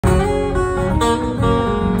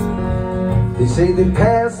They say they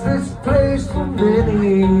passed this place for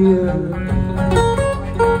many years.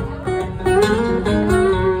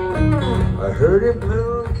 I heard it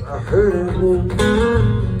move, I heard it move.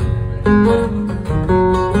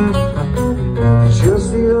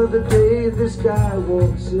 Just the other day, this guy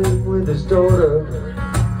walks in with his daughter.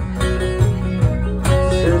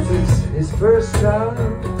 Says it's his first time,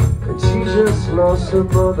 and she just lost her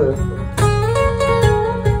mother.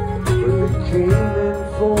 When they came in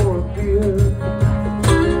for a beer,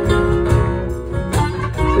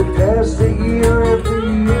 they passed the year after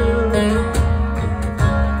year.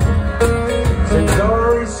 Said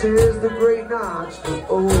Dory says the great notch will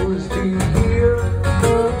always be here.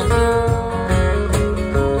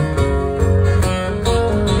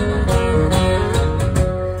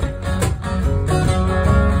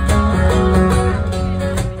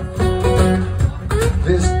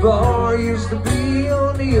 This bar used to be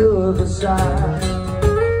on the other side.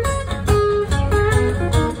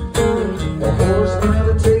 A horseman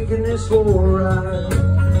had taken this for a ride.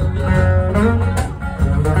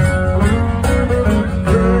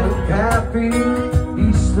 Then happy he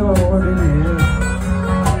started in.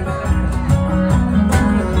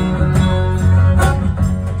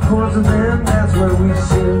 Towards the end, that's where we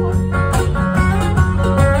sit.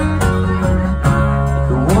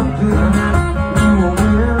 The one thing we will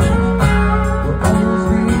win will always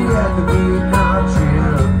be at the great notch inn.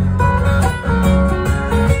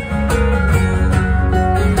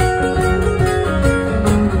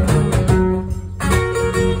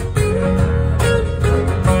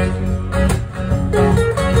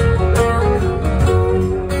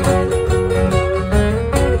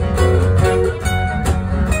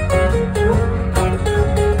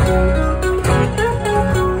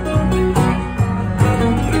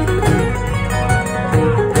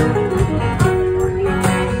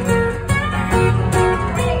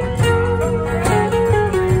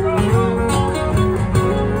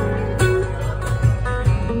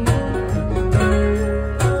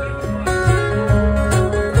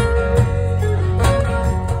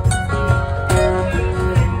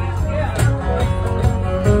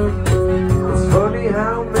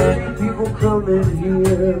 Come in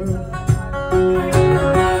here,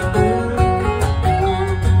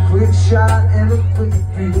 quick shot and a quick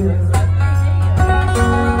beer.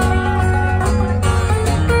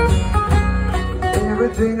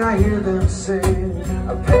 Everything I hear them say, I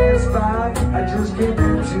pass by, I just came in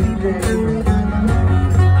today.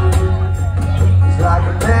 It's like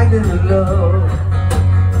a magnet of love.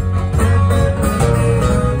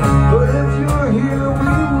 But if you're here,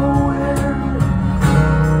 we will win.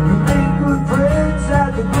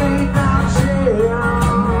 At the great notch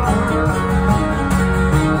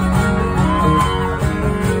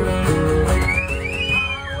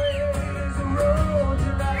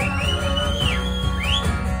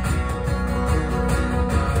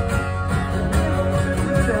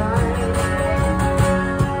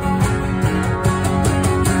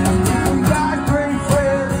we got great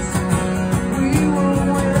friends, we will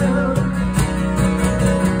win.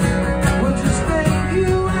 We'll just make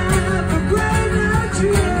you at the great notch.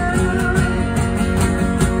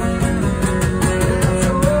 That's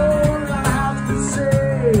all I have to say.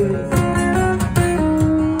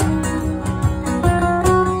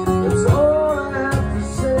 That's all I have to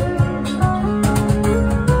say.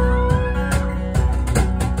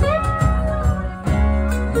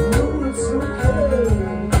 You know it's okay.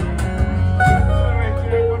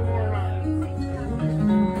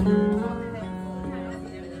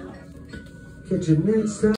 Catch you next time.